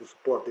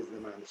support this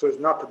demand. So it's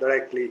not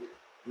directly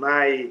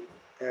my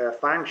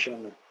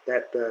function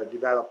that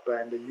develop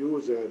and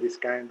use this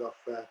kind of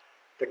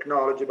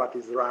technology, but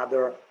is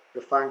rather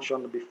the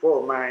function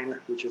before mine,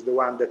 which is the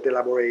one that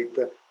elaborate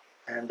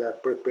and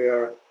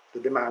prepare the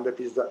demand that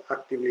is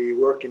actively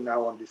working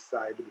now on this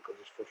side, because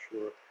it's for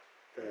sure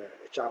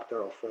a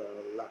chapter of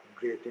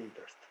great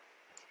interest.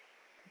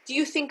 Do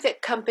you think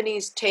that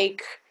companies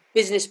take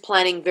business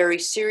planning very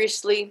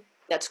seriously?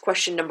 That's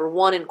question number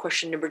one. And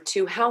question number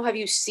two, how have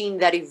you seen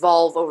that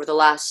evolve over the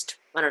last,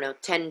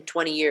 10,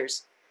 20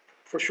 years?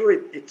 For sure,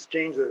 it's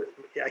changed.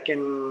 I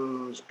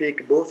can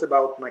speak both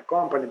about my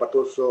company, but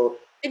also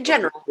In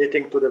general.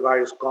 participating to the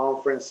various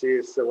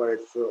conferences where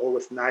it's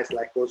always nice,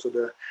 like also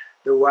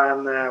the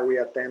one we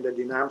attended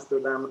in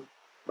Amsterdam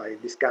by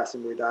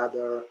discussing with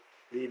other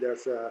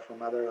leaders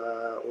from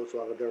other also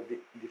other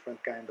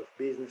different kind of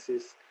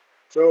businesses.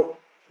 So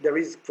there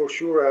is for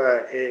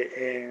sure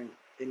an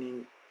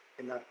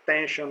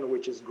attention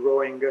which is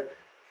growing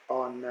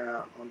on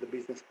the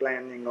business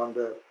planning, on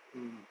the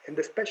and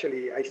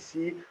especially I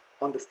see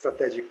on the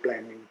strategic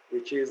planning,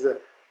 which is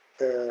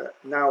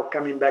now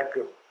coming back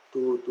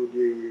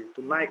to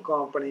my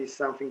company,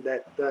 something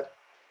that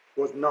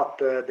was not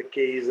the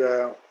case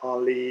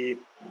only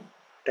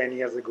 10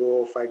 years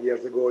ago, 5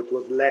 years ago. It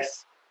was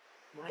less,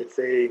 let's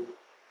say,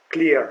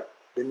 clear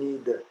the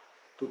need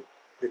to,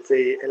 let's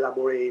say,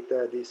 elaborate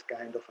this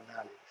kind of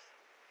analysis.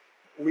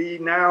 We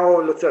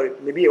now, let's say,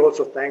 maybe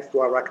also thanks to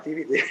our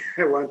activity,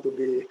 I want to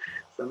be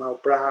somehow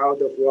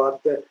proud of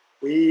what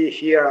we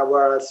hear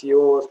our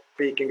CEO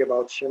speaking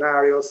about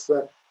scenarios,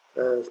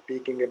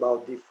 speaking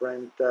about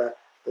different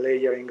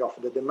layering of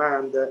the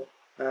demand.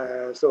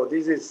 So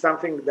this is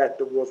something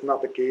that was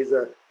not the case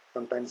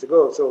some times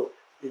ago. So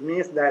it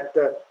means that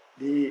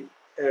the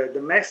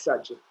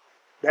message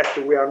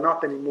that we are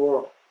not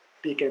anymore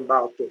speaking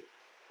about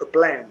a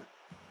plan,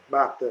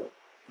 but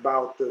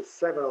about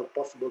several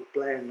possible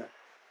plans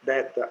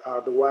that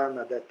are the one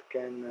that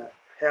can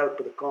help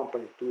the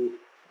company to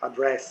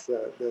address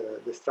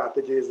the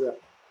strategies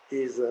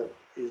is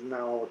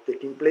now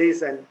taking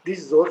place, and this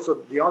is also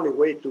the only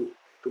way to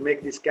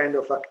make this kind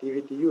of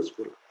activity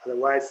useful.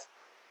 Otherwise,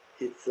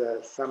 it's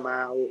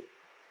somehow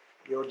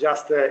you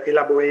just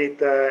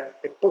elaborate a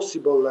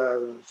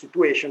possible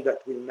situation that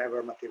will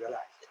never materialize.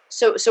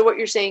 So what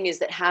you're saying is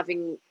that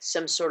having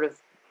some sort of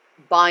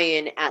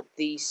buy-in at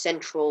the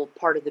central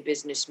part of the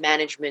business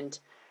management,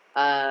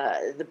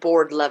 the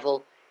board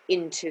level,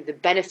 into the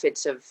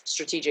benefits of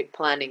strategic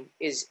planning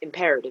is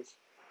imperative.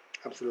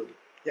 Absolutely,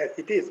 yes,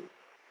 it is.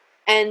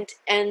 And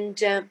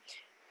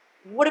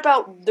what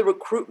about the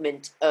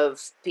recruitment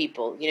of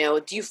people?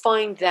 Do you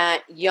find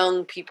that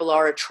young people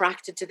are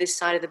attracted to this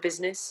side of the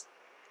business?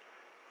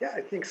 Yeah,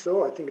 I think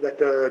so. I think that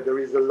there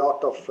is a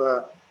lot of,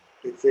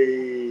 let's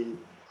say,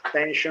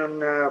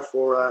 attention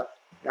for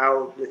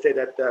now. Let's say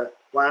that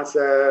once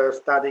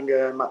studying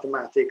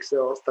mathematics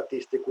or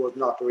statistics was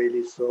not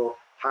really so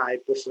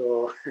hype,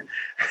 so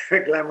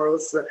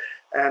glamorous,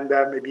 and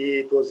maybe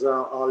it was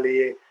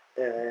only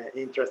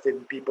interested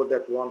in people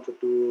that wanted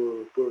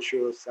to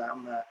pursue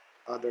some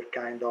other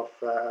kind of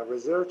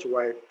research.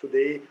 While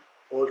today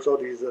also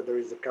there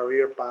is a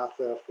career path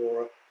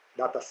for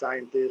data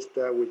scientist,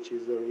 which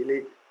is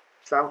really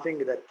something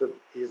that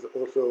is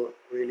also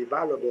really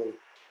valuable,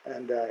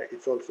 and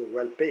it's also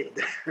well paid.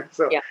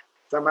 So Yeah.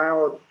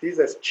 somehow this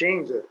has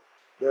changed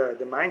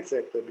the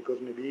mindset, because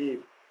maybe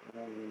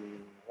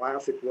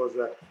once it was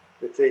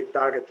let's say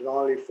targeted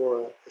only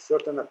for a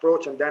certain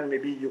approach, and then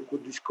maybe you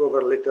could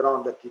discover later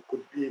on that it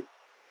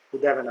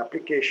could have an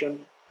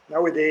application.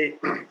 Nowadays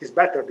it's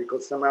better,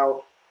 because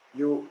somehow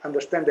you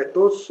understand that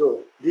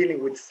also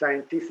dealing with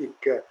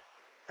scientific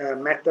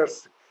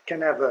matters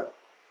can have a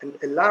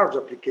large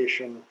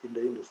application in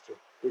the industry,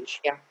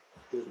 which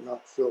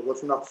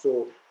was not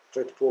so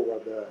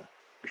straightforward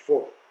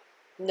before.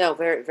 No,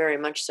 very, very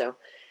much so.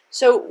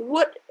 So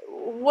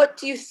what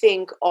do you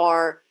think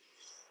are,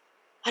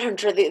 I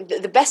don't know,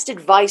 the best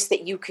advice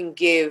that you can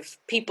give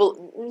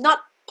people, not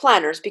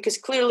planners, because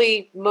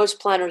clearly most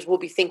planners will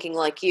be thinking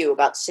like you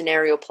about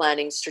scenario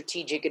planning,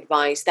 strategic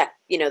advice, that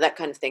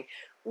kind of thing.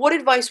 What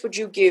advice would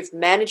you give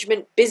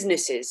management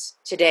businesses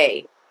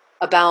today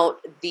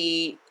about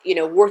the,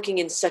 working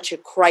in such a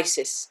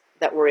crisis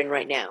that we're in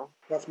right now?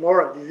 What's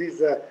more, this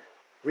is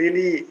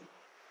really,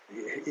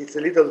 it's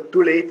a little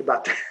too late,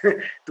 but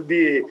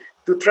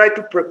to try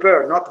to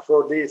prepare, not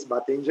for this,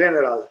 but in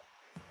general,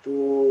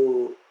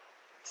 to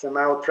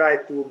somehow try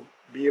to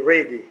be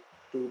ready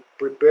to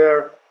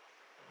prepare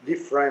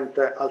different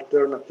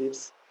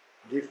alternatives,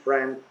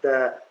 different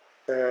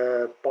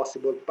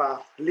possible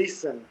paths.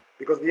 Listen,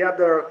 because the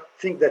other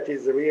thing that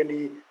is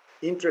really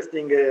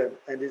interesting,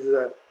 and is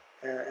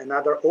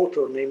another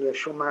author named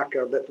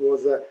Schumacher that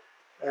was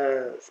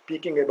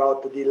speaking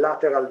about the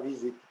lateral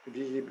vision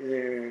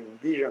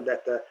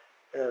that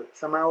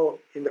somehow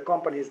in the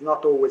company is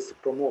not always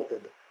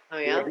promoted. Oh,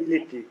 yeah? The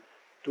ability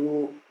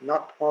to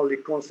not only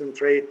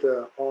concentrate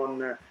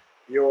on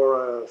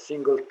your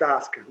single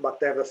task,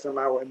 but have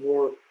somehow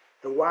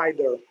a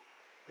wider,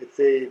 let's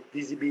say,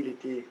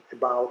 visibility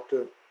about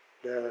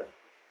the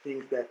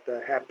things that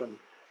happen.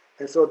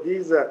 And so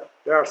these,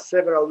 there are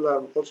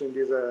several, also in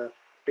this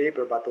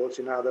paper, but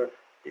also in other,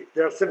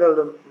 there are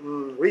several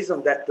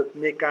reasons that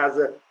make us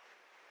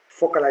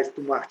focalize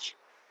too much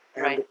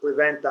and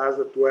prevent us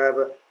to have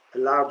a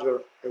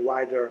larger, a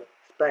wider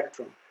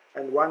spectrum.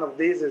 And one of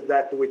these is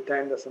that we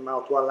tend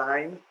somehow to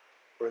align,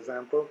 for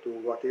example, to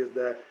what is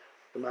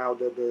somehow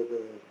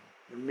the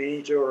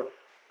major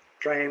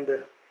trend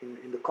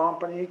in the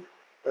company.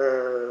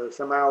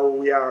 Somehow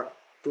we are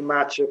too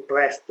much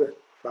pressed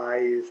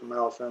by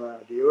somehow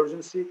the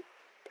urgency,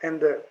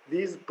 and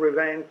these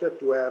prevent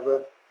to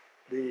have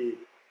the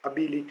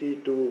ability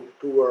to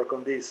work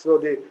on this. So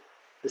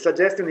the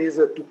suggestion is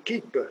to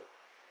keep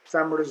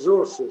some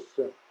resources,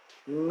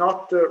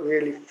 not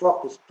really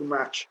focus too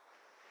much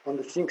on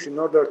the things in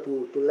order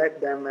to let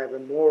them have a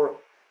more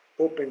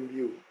open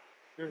view.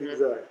 Mm-hmm.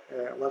 It's,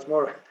 once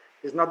more,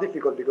 it's not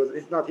difficult because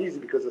it's not easy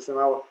because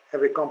somehow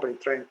every company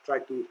try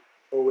to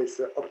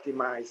always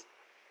optimize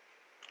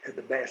at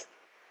the best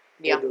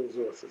all the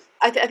resources.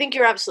 I think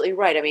you're absolutely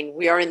right. I mean,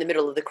 we are in the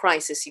middle of the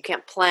crisis. You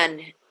can't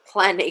plan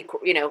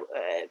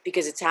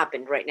because it's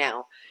happened right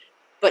now.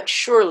 But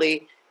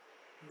surely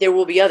there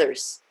will be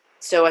others.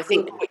 So I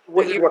think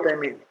this is what I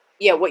mean.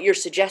 Yeah, what you're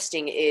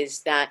suggesting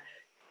is that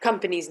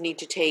companies need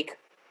to take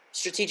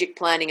strategic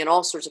planning and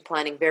all sorts of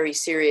planning very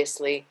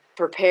seriously,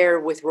 prepare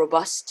with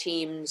robust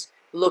teams,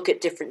 look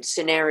at different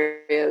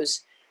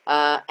scenarios,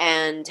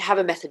 and have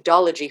a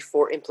methodology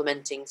for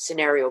implementing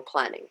scenario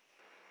planning.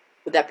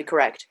 Would that be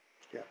correct?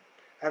 Yeah.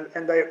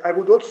 And I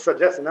would also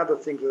suggest another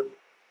thing that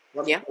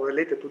was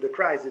related to the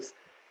crisis.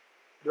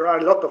 There are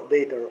a lot of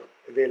data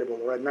available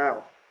right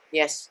now.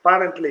 Yes.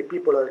 Apparently,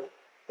 people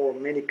or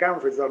many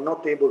countries are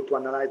not able to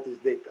analyze this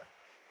data,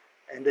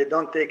 and they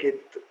don't take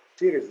it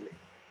seriously.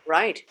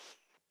 Right.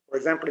 For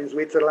example, in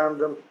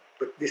Switzerland,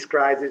 this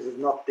crisis is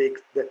not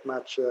taken that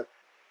much,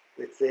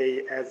 let's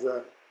say, as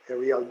a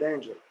real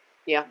danger.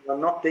 Yeah. They are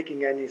not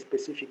taking any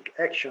specific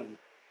action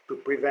to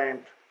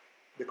prevent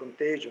the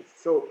contagion.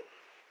 So,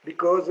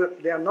 because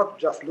they are not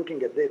just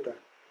looking at data,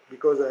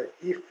 because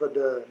if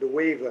the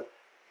wave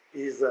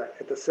is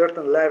at a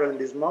certain level in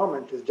this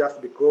moment, it's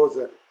just because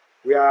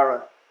we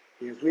are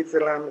in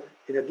Switzerland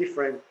in a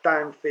different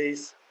time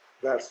phase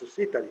versus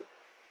Italy.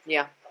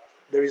 Yeah.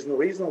 There is no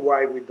reason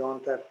why we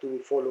don't have to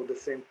follow the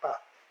same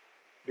path,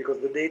 because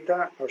the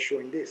data are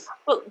showing this.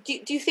 Well,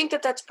 do you think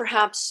that that's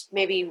perhaps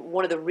maybe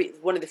one of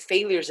the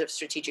failures of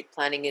strategic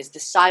planning is the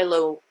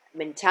silo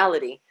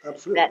mentality?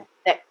 Absolutely.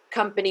 That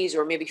companies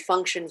or maybe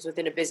functions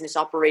within a business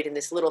operate in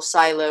this little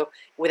silo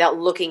without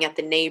looking at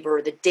the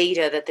neighbor, the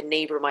data that the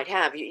neighbor might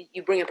have.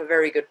 You bring up a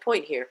very good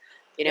point here.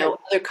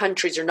 Other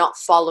countries are not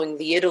following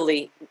the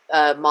Italy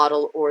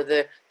model or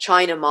the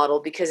China model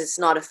because it's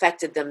not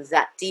affected them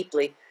that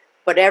deeply,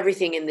 but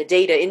everything in the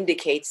data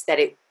indicates that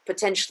it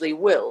potentially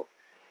will,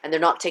 and they're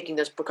not taking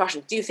those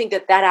precautions. Do you think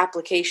that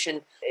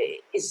application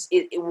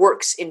it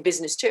works in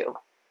business too?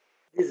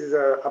 This is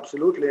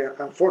absolutely,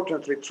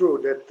 unfortunately, true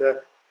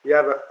that we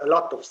have a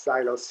lot of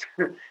silos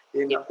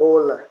in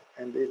all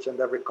and each and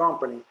every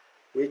company,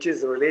 which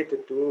is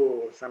related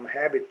to some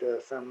habit,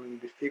 some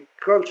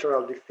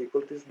cultural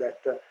difficulties that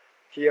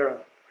here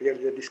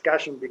really the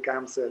discussion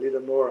becomes a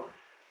little more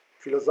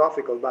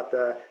philosophical, but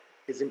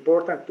it's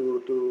important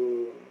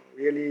to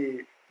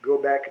really go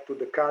back to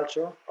the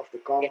culture of the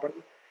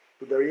company,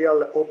 to the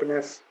real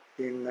openness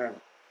in,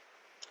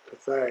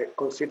 let's say,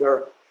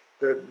 consider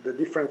the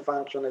different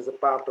function as a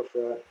part of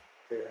a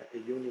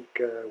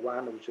unique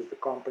one, which is the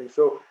company.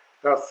 So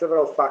there are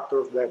several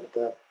factors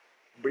that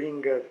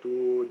bring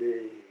to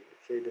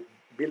the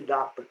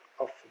build-up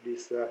of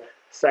these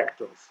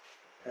sectors,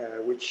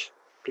 which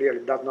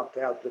clearly does not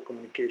help the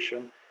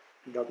communication,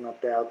 does not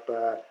help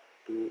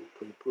to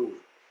improve.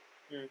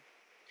 Mm.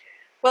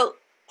 Well,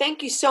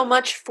 thank you so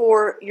much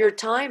for your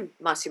time,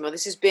 Massimo.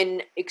 This has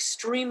been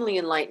extremely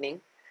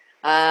enlightening.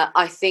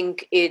 I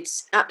think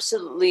it's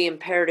absolutely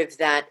imperative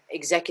that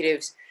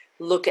executives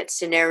look at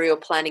scenario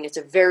planning. It's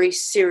a very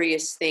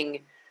serious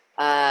thing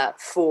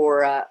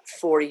for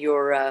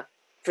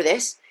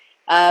this.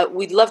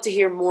 We'd love to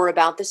hear more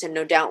about this, and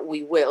no doubt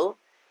we will.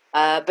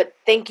 But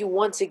thank you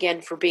once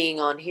again for being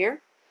on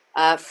here.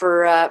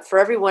 For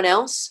everyone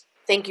else,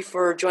 thank you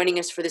for joining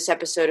us for this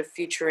episode of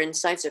Future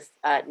Insights of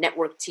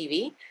Network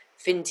TV,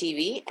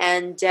 FinTV,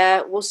 and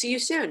we'll see you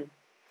soon.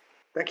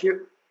 Thank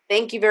you.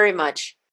 Thank you very much.